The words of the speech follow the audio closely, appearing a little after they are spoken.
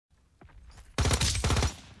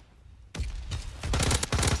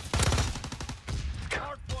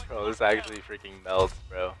Oh, this actually freaking melts,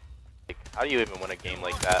 bro. Like, how do you even win a game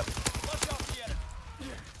like that?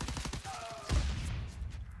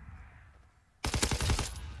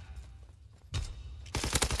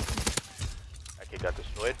 That kid got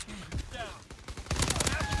destroyed.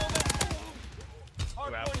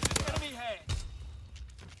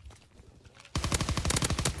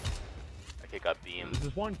 That kid got beamed.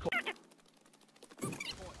 There's one.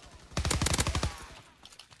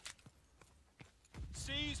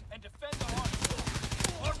 Seize and defend the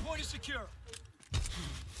hard point is secure.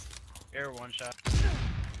 Air one shot.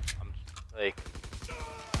 I'm like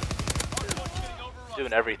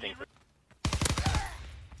doing everything for.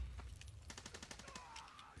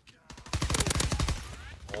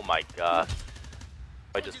 Oh my gosh.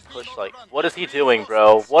 I just pushed like, what is he doing,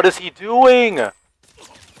 bro? What is he doing?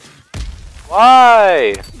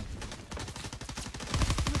 Why?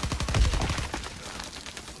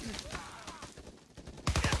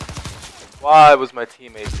 Why was my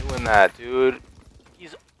teammate doing that, dude?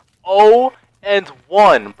 He's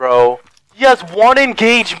 0-1, bro. He has 1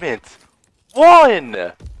 engagement.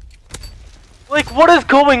 1! Like, what is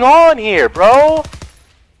going on here, bro?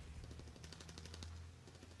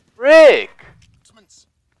 Frick!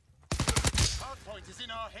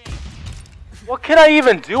 What can I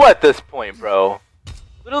even do at this point, bro?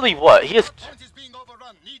 Literally what? He is.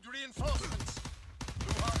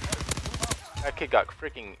 That kid got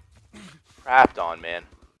freaking crapped on, man.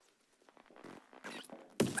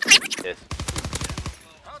 This.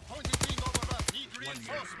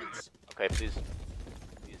 Okay, please.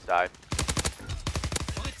 Please die.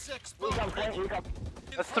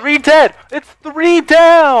 That's 3 dead! It's 3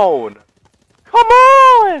 down! Come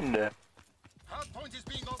on!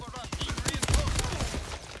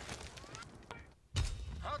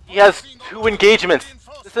 He has 2 engagements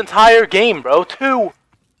this entire game, bro. 2!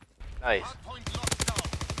 Nice.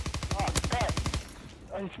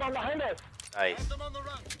 Nice.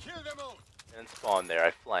 Didn't spawn there,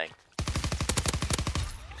 I flanked.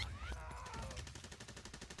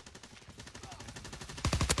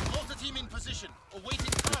 Team in position, awaiting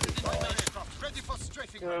target in the aircraft, ready for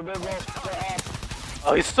strafing.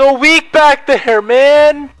 Oh, he's so weak back there,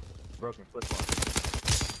 man! Broken flip flop.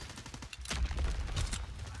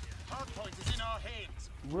 Hardpoint is in our hands.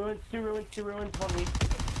 Two ruins, 1 weak.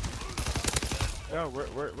 Yo, what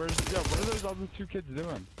are those other 2 kids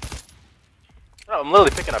doing? Oh, I'm literally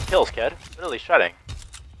picking up kills, kid. Literally shredding.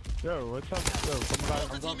 Yo, what's up? Yo,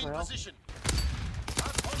 I'm going for help.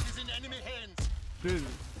 Hardpoint is in enemy hands. Dude.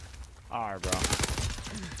 Alright, bro.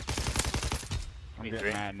 I'm Me getting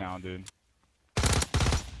three. mad now, dude.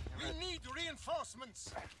 We need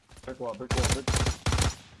reinforcements. Brick wall. Hardpoint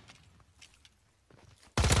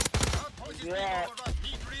is being overrun.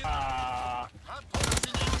 Need reinforcements. Hardpoint is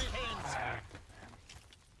in enemy hands.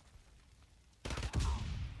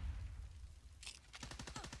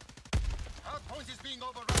 Hardpoint is being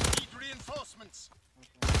overrun. Need reinforcements.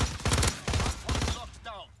 Hardpoint locked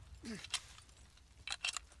down.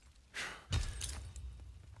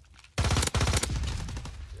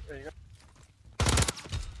 There you go.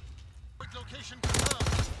 Location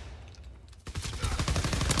confirmed.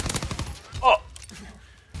 Oh!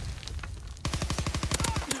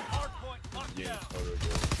 Hardpoint locked down.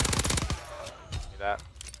 See that?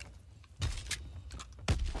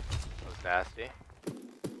 That was nasty.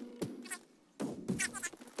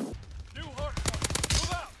 New hardpoint.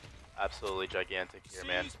 Move out. Absolutely gigantic here,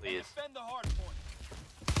 man. Seize and Please. defend the hardpoint.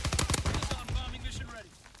 Nissan bombing mission ready.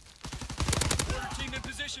 Order team in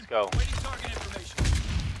position. Let's go. Waiting target information.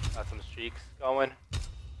 Got some streaks going.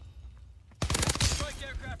 Strike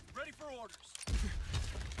aircraft ready for orders.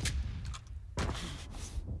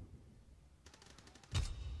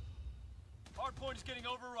 Hardpoint is getting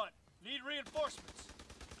overrun. Need reinforcements.